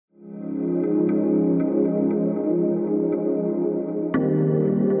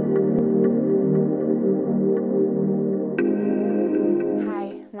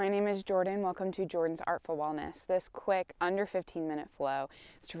is Jordan. Welcome to Jordan's Artful Wellness. This quick, under 15-minute flow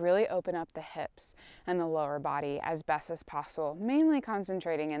is to really open up the hips and the lower body as best as possible, mainly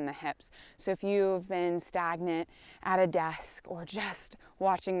concentrating in the hips. So if you've been stagnant at a desk or just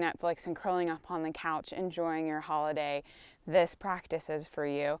watching Netflix and curling up on the couch enjoying your holiday, this practice is for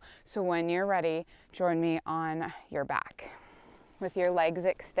you. So when you're ready, join me on your back with your legs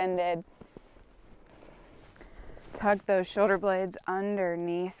extended. Tuck those shoulder blades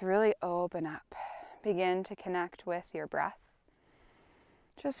underneath, really open up. Begin to connect with your breath.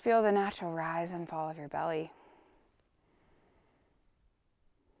 Just feel the natural rise and fall of your belly.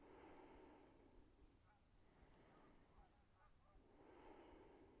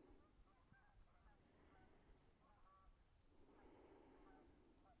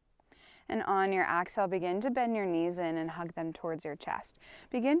 And on your exhale, begin to bend your knees in and hug them towards your chest.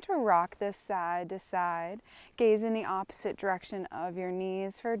 Begin to rock this side to side. Gaze in the opposite direction of your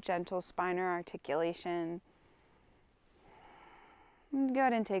knees for gentle spinal articulation. And go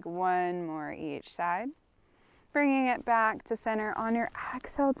ahead and take one more each side. Bringing it back to center. On your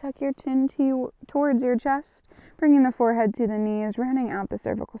exhale, tuck your chin towards your chest. Bringing the forehead to the knees, rounding out the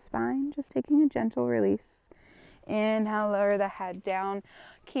cervical spine. Just taking a gentle release. Inhale, lower the head down.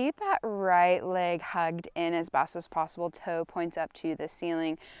 Keep that right leg hugged in as best as possible. Toe points up to the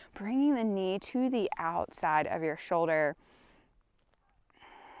ceiling. Bringing the knee to the outside of your shoulder.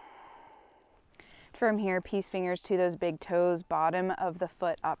 From here, peace fingers to those big toes, bottom of the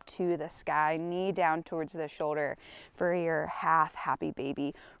foot up to the sky, knee down towards the shoulder for your half happy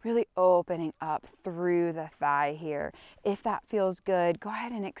baby. Really opening up through the thigh here. If that feels good, go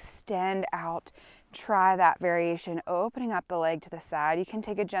ahead and extend out. Try that variation, opening up the leg to the side. You can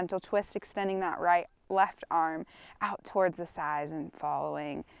take a gentle twist, extending that left arm out towards the sides and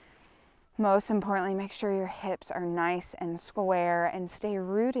following. Most importantly, make sure your hips are nice and square and stay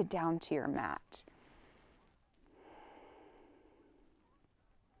rooted down to your mat.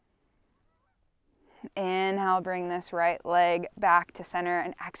 Inhale, bring this right leg back to center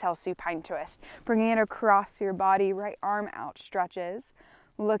and exhale, supine twist. Bringing it across your body, right arm out stretches.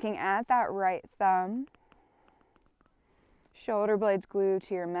 Looking at that right thumb. Shoulder blades glued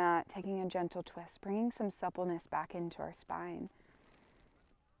to your mat, taking a gentle twist, bringing some suppleness back into our spine.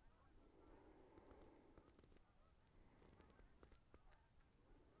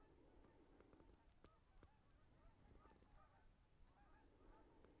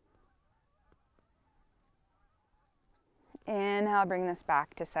 Inhale, bring this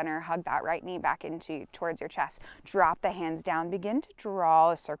back to center. Hug that right knee back towards your chest. Drop the hands down. Begin to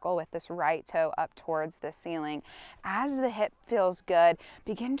draw a circle with this right toe up towards the ceiling. As the hip feels good,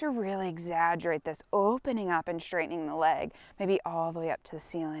 begin to really exaggerate this, opening up and straightening the leg, maybe all the way up to the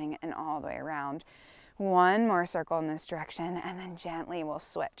ceiling and all the way around. One more circle in this direction, and then gently we'll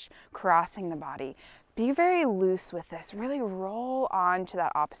switch, crossing the body. Be very loose with this. Really roll onto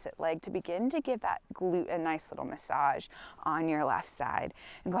that opposite leg to begin to give that glute a nice little massage on your left side.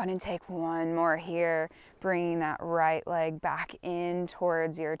 And go ahead and take one more here, bringing that right leg back in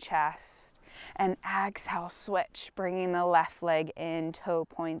towards your chest. And exhale, switch, bringing the left leg in, toe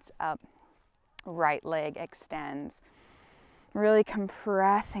points up, right leg extends. Really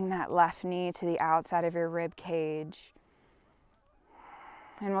compressing that left knee to the outside of your rib cage.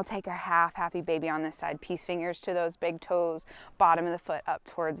 And we'll take a half happy baby on this side. Peace fingers to those big toes, bottom of the foot up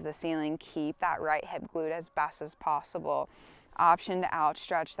towards the ceiling. Keep that right hip glued as best as possible. Option to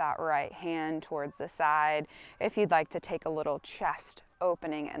outstretch that right hand towards the side if you'd like to take a little chest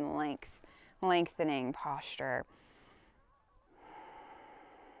opening and lengthening posture.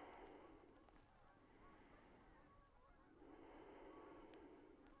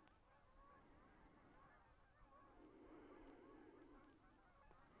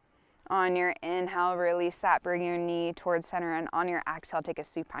 On your inhale, release that, bring your knee towards center, and on your exhale, take a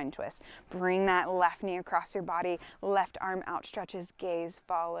supine twist. Bring that left knee across your body, left arm outstretches, gaze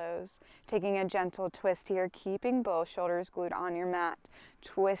follows. Taking a gentle twist here, keeping both shoulders glued on your mat,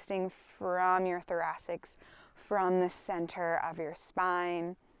 twisting from your thoracics, from the center of your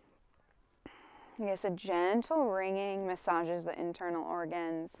spine. Yes, a gentle ringing massages the internal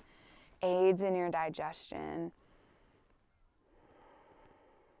organs, aids in your digestion.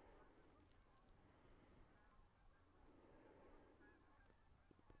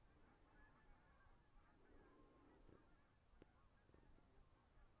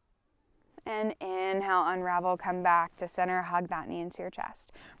 And inhale, unravel, come back to center, hug that knee into your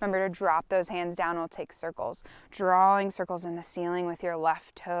chest. Remember to drop those hands down. We'll take circles, drawing circles in the ceiling with your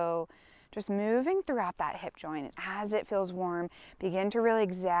left toe. Just moving throughout that hip joint. And as it feels warm, begin to really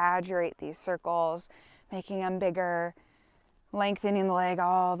exaggerate these circles, making them bigger. Lengthening the leg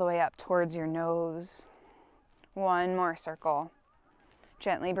all the way up towards your nose. One more circle.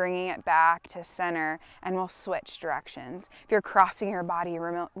 Gently bringing it back to center, and we'll switch directions. If you're crossing your body,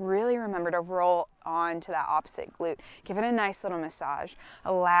 really remember to roll onto that opposite glute. Give it a nice little massage.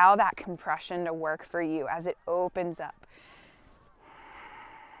 Allow that compression to work for you as it opens up.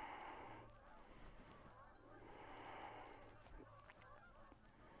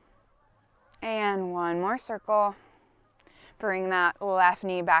 And one more circle. Bring that left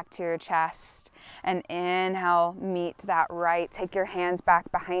knee back to your chest. And inhale, meet that right. Take your hands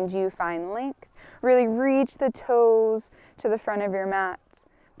back behind you, find length. Really reach the toes to the front of your mat.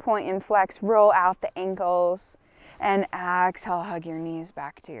 Point and flex, roll out the ankles. And exhale, hug your knees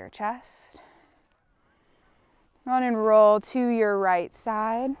back to your chest. On and roll to your right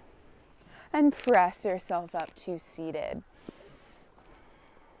side. And press yourself up to seated.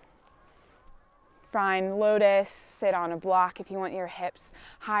 Find lotus, sit on a block. If you want your hips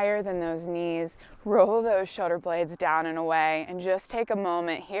higher than those knees, roll those shoulder blades down and away, and just take a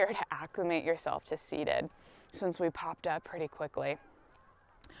moment here to acclimate yourself to seated, since we popped up pretty quickly.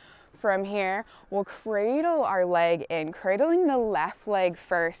 From here, we'll cradle our leg in, cradling the left leg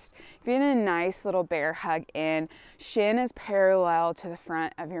first, giving a nice little bear hug in, shin as parallel to the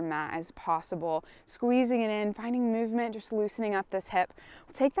front of your mat as possible, squeezing it in, finding movement, just loosening up this hip.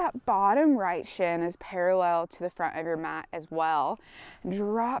 We'll take that bottom right shin as parallel to the front of your mat as well.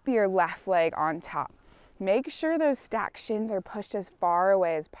 Drop your left leg on top. Make sure those stacked shins are pushed as far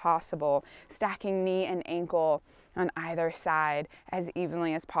away as possible, stacking knee and ankle on either side as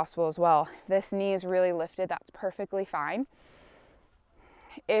evenly as possible as well. If this knee is really lifted, that's perfectly fine.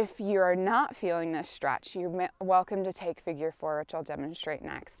 If you are not feeling this stretch, you're welcome to take figure 4, which I'll demonstrate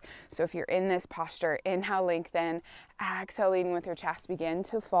next. So if you're in this posture, inhale, lengthen, exhale, leading with your chest, begin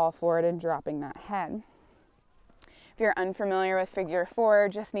to fall forward and dropping that head. If you're unfamiliar with figure 4,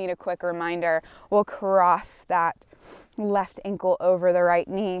 just need a quick reminder. We'll cross that left ankle over the right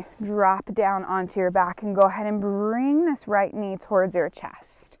knee, drop down onto your back, and go ahead and bring this right knee towards your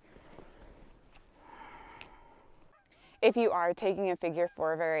chest. If you are taking a figure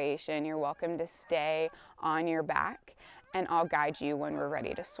 4 variation, you're welcome to stay on your back, and I'll guide you when we're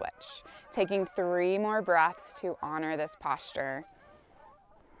ready to switch. Taking 3 more breaths to honor this posture.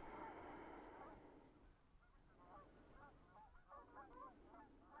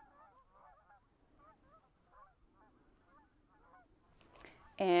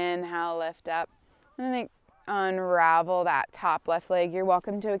 Inhale, lift up, and then unravel that top left leg. You're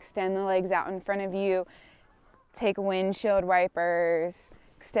welcome to extend the legs out in front of you. Take windshield wipers,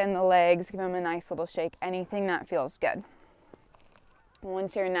 extend the legs, give them a nice little shake, anything that feels good.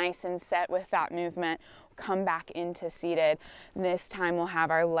 Once you're nice and set with that movement, come back into seated. This time we'll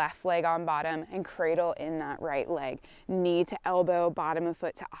have our left leg on bottom and cradle in that right leg. Knee to elbow, bottom of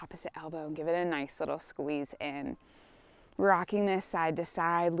foot to opposite elbow, and give it a nice little squeeze in. Rocking this side to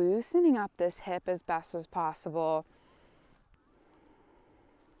side, loosening up this hip as best as possible.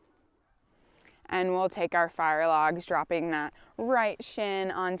 And we'll take our fire logs, dropping that right shin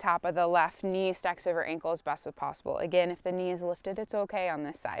on top of the left knee, stacks over ankle as best as possible. Again, if the knee is lifted, it's okay on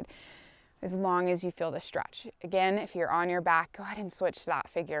this side, as long as you feel the stretch. Again, if you're on your back, go ahead and switch to that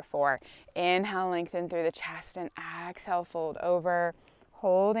figure 4. Inhale, lengthen through the chest, and exhale, fold over.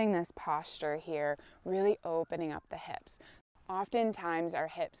 Holding this posture here, really opening up the hips. Oftentimes our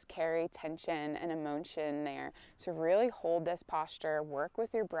hips carry tension and emotion there. So really hold this posture, work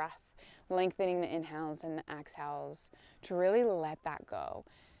with your breath, lengthening the inhales and the exhales to really let that go.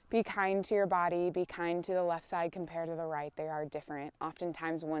 Be kind to your body, be kind to the left side compared to the right. They are different.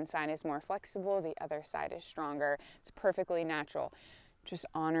 Oftentimes one side is more flexible, the other side is stronger. It's perfectly natural. Just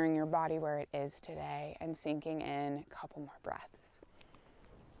honoring your body where it is today and sinking in a couple more breaths.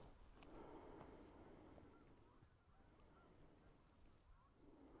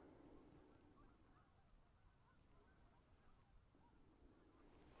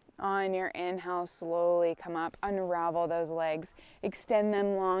 On your inhale, slowly come up, unravel those legs, extend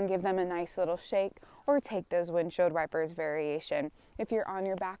them long, give them a nice little shake, or take those windshield wipers variation. If you're on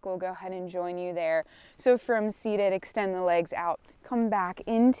your back, we'll go ahead and join you there. So from seated, extend the legs out, come back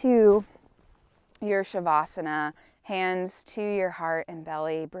into your Shavasana, hands to your heart and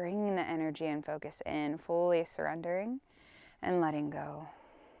belly, bringing the energy and focus in, fully surrendering and letting go.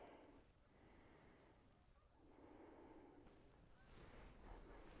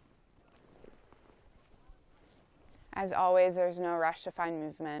 As always, there's no rush to find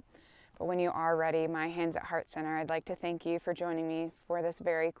movement, but when you are ready, my hands at heart center, I'd like to thank you for joining me for this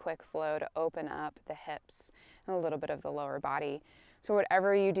very quick flow to open up the hips and a little bit of the lower body. So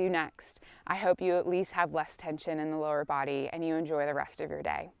whatever you do next, I hope you at least have less tension in the lower body and you enjoy the rest of your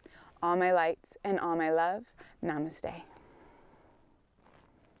day. All my lights and all my love, namaste.